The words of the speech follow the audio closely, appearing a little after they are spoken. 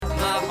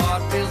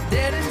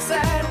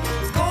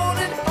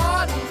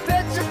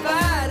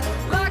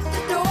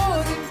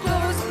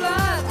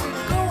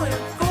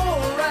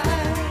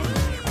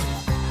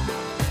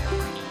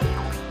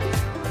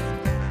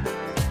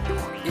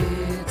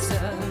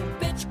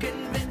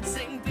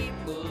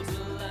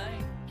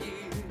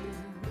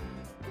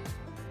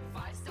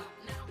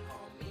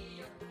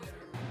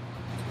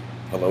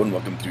Hello and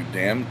welcome to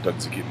Damn,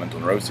 Doug's Acute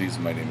Mental Neuroses.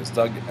 My name is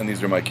Doug, and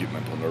these are my acute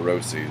mental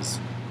neuroses.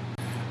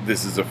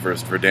 This is a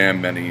first for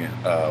Damn,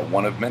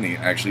 one of many.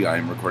 Actually, I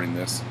am recording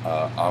this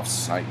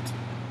off-site,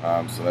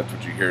 so that's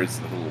what you hear is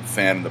the little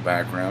fan in the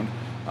background.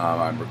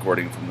 I'm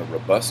recording from the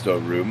Robusto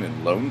room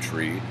in Lone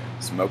Tree,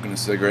 smoking a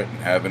cigarette and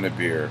having a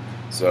beer.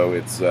 So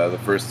it's the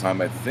first time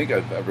I think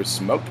I've ever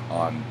smoked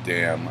on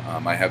Damn.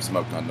 I have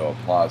smoked on No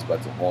Applause, but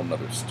that's a whole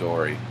nother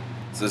story.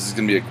 So this is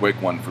going to be a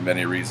quick one for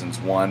many reasons.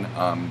 One,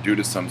 due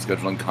to some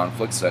scheduling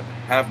conflicts that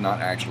have not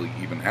actually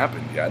even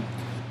happened yet,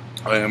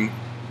 I am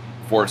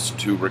forced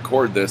to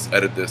record this,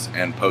 edit this,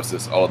 and post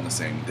this all in the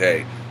same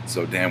day.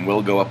 So Damn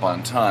will go up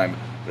on time,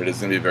 but it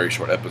is going to be a very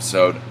short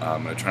episode.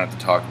 I'm going to try not to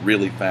talk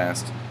really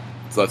fast,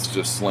 so let's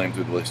just slam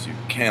through the list you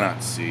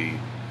cannot see.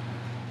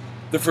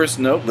 The first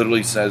note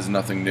literally says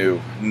nothing new,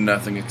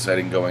 nothing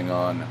exciting going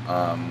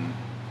on.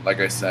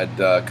 Like I said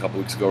a couple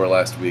weeks ago or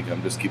last week,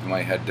 I'm just keeping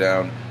my head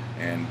down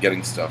and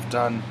getting stuff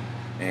done,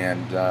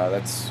 and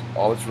that's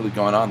all that's really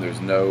going on.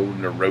 There's no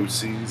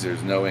neuroses,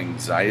 there's no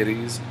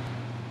anxieties.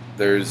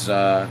 There's,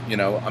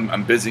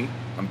 I'm busy.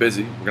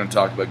 We're going to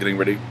talk about getting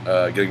ready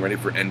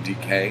for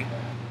NDK.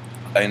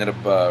 I ended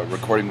up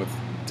recording with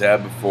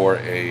Deb for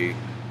a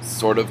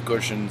sort of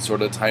cushion,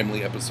 sort of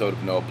timely episode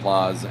of No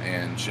Applause,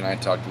 and she and I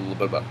talked a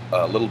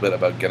little bit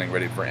about getting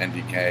ready for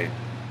NDK.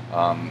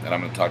 And I'm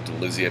going to talk to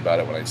Lizzie about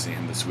it when I see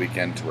him this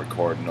weekend to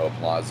record No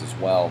Applause as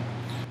well.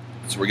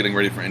 So we're getting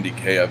ready for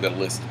NDK. I've got a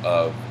list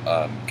of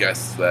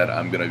guests that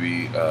I'm going to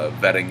be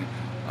vetting,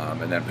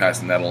 and then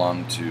passing that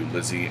along to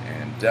Lizzie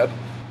and Deb,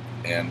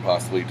 and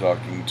possibly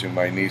talking to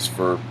my niece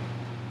for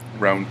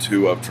round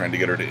 2 of trying to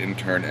get her to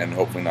intern and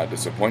hopefully not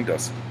disappoint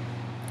us.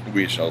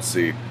 We shall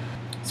see.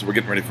 So we're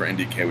getting ready for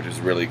NDK, which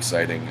is really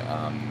exciting,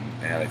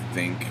 and I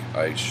think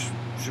I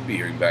should be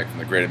hearing back from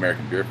the Great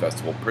American Beer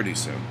Festival pretty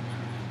soon.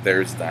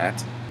 There's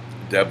that.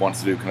 Deb wants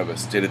to do kind of a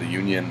State of the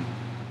Union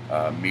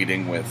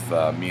meeting with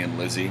me and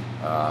Lizzie.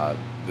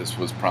 This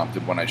was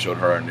prompted when I showed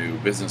her our new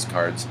business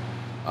cards.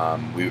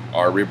 We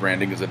are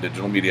rebranding as a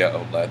digital media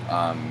outlet.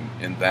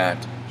 In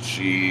that,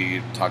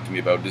 she talked to me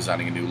about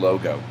designing a new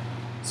logo.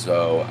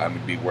 So I'm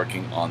going to be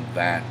working on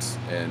that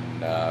in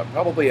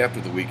probably after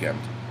the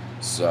weekend.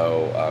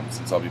 So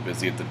since I'll be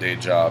busy at the day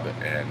job,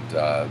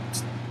 and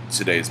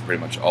today is pretty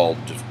much all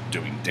just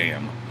doing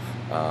Damn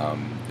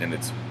and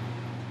its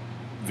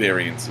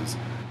variances.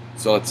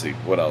 So let's see,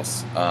 what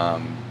else?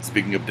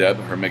 Speaking of Deb,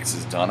 her mix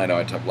is done. I know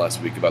I talked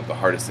last week about the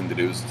hardest thing to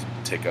do is to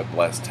take out the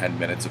last 10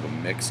 minutes of a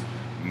mix.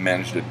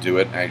 Managed to do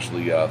it. I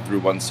actually threw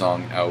one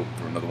song out,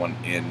 threw another one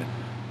in,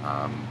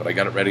 but I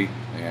got it ready,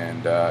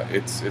 and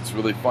it's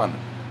really fun.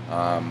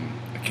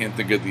 I can't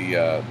think of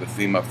the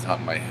theme off the top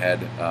of my head,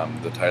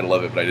 the title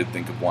of it, but I did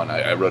think of one.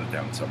 I wrote it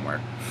down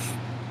somewhere.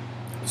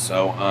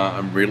 So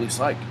I'm really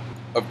psyched.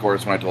 Of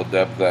course, when I told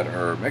Deb that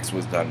her mix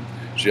was done,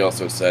 she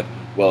also said,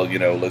 well,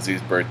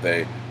 Lizzie's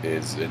birthday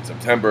is in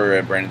September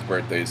and Brandon's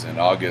birthday's in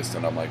August,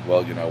 and I'm like,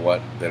 well, you know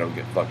what? They don't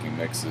get fucking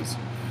mixes.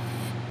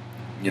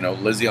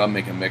 Lizzie, I'll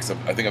make a mix.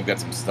 I think I've got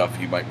some stuff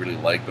he might really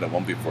like, but it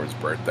won't be for his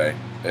birthday.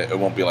 It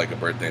won't be like a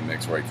birthday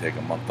mix where I take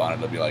a month on it.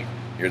 It'll be like,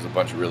 here's a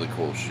bunch of really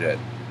cool shit.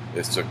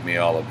 This took me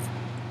all of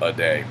a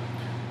day.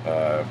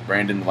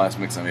 Brandon, the last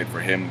mix I made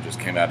for him just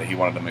came out. He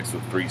wanted to mix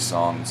with 3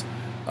 songs,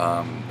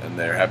 and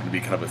there happened to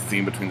be kind of a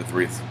theme between the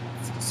 3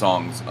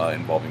 songs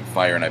involving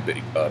fire, and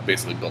I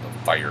basically built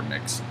a fire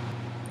mix.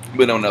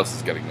 But no one else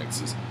is getting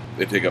mixes.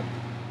 They take up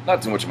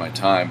not too much of my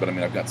time, but I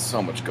mean, I've got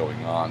so much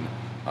going on,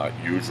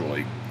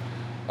 usually.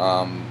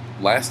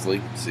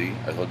 Lastly, see,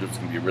 I told you it's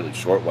going to be a really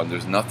short one.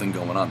 There's nothing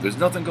going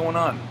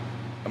on.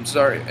 I'm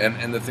sorry.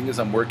 And the thing is,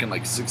 I'm working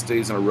like 6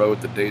 days in a row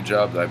at the day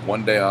job. I have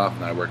 1 day off,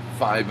 and I work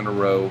 5 in a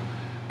row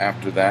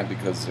after that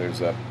because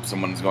there's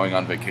someone's going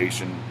on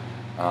vacation,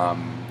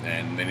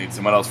 and they need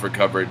someone else for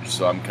coverage,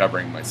 so I'm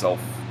covering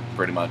myself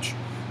pretty much.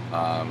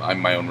 I'm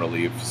my own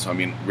relief. So, I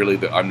mean, really,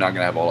 I'm not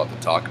going to have a lot to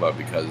talk about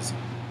because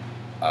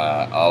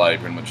all I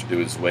pretty much do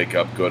is wake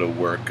up, go to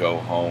work, go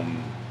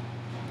home,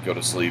 go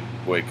to sleep,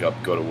 wake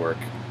up, go to work,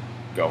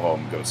 go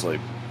home, go to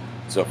sleep,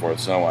 so forth,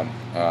 so on.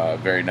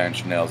 Very Nine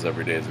Inch Nails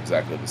every day is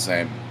exactly the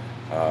same.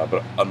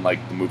 But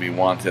unlike the movie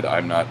Wanted,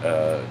 I'm not,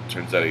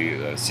 turns out,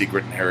 a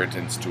secret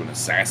inheritance to an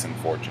assassin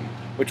fortune,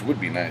 which would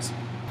be nice.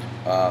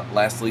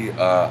 Lastly,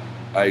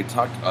 I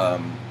talked,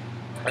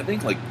 I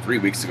think like 3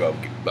 weeks ago,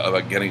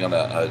 about getting on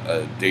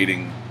a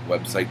dating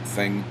website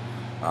thing,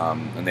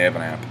 and they have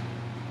an app.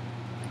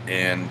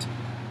 And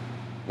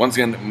once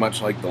again,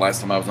 much like the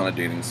last time I was on a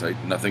dating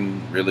site,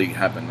 nothing really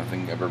happened.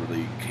 Nothing ever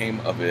really came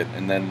of it.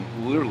 And then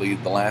literally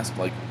the last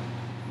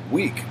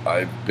week,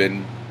 I've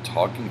been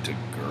talking to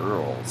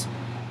girls,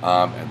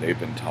 and they've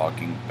been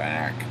talking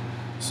back.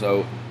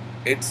 So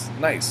it's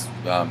nice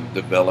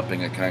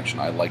developing a connection.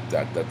 I like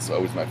that. That's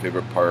always my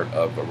favorite part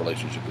of a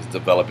relationship, is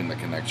developing the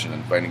connection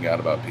and finding out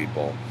about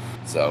people.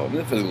 So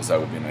the physical side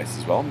would be nice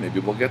as well. Maybe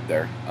we'll get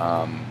there.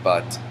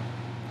 But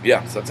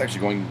yeah, so that's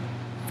actually going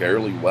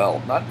fairly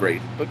not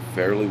great, but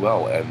fairly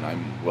well, and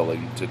I'm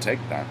willing to take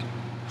that.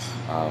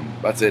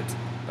 That's it.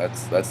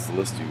 That's the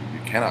list you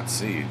cannot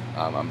see.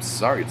 I'm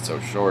sorry it's so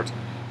short.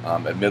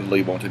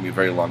 Admittedly, it won't take me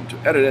very long to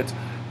edit it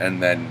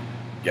and then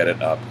get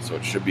it up. So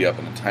it should be up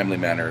in a timely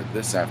manner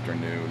this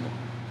afternoon.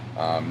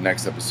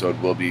 Next episode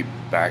will be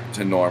back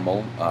to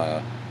normal.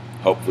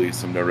 Hopefully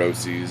some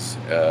neuroses,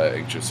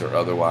 anxious or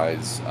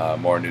otherwise.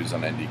 More news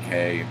on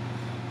NDK.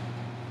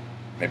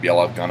 Maybe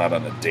I'll have gone out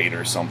on a date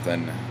or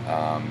something.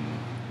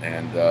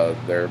 And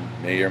there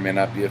may or may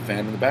not be a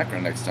fan in the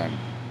background next time.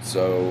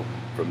 So,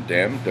 from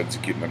Damn, Doug's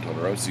Acute Mental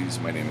Neuroses,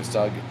 my name is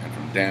Doug. And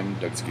from Damn,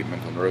 Doug's Acute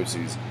Mental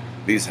Neuroses,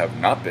 these have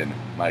not been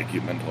my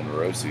acute mental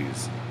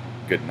neuroses.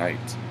 Good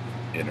night,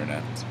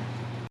 Internet.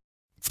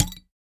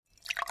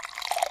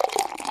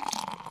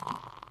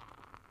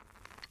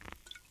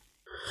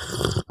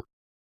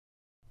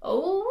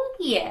 Oh,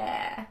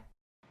 yeah.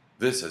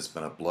 This has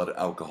been a Blood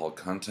Alcohol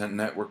Content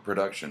Network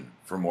production.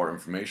 For more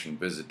information,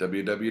 visit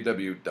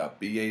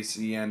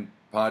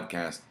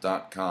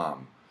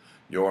www.bacnpodcast.com.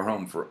 Your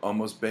home for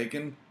almost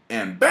bacon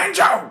and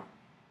banjo!